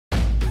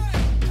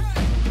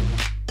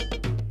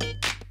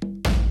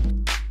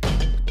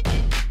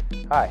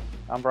Hi,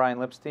 I'm Brian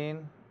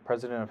Lipstein,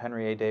 president of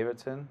Henry A.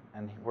 Davidsen,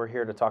 and we're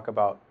here to talk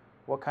about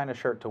what kind of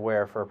shirt to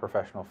wear for a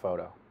professional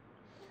photo.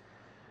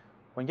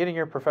 When getting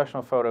your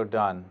professional photo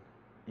done,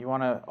 you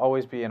want to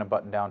always be in a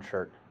button-down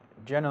shirt,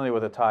 generally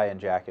with a tie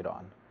and jacket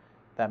on.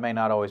 That may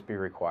not always be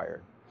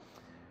required.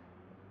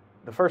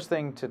 The first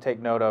thing to take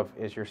note of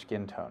is your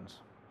skin tones.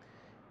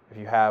 If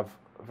you have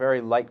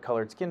very light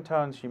colored skin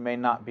tones, you may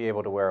not be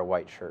able to wear a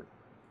white shirt.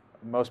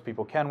 Most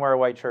people can wear a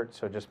white shirt,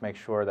 so just make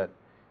sure that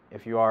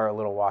if you are a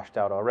little washed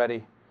out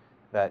already,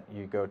 that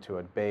you go to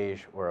a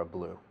beige or a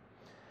blue.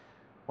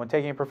 When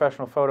taking a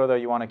professional photo, though,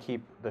 you want to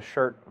keep the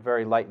shirt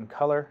very light in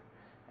color,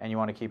 and you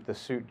want to keep the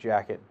suit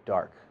jacket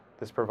dark.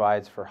 This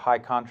provides for high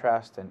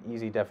contrast and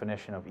easy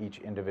definition of each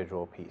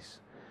individual piece.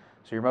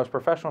 So your most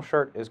professional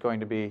shirt is going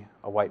to be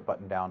a white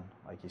button-down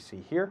like you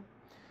see here.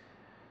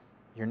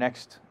 Your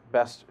next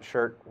best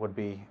shirt would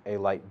be a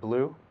light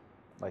blue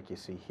like you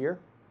see here.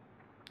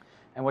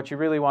 And what you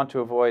really want to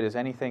avoid is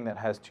anything that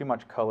has too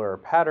much color or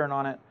pattern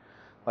on it,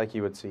 like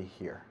you would see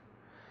here.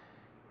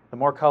 The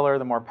more color,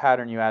 the more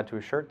pattern you add to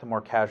a shirt, the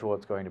more casual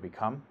it's going to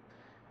become,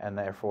 and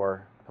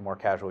therefore the more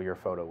casual your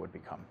photo would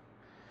become.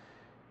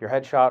 Your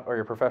headshot or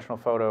your professional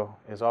photo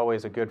is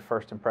always a good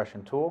first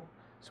impression tool,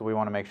 so we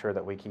want to make sure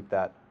that we keep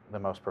that the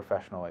most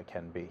professional it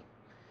can be.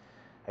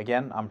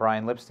 Again, I'm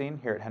Brian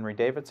Lipstein here at Henry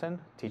Davidsen,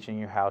 teaching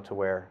you how to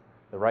wear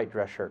the right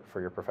dress shirt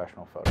for your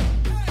professional photo.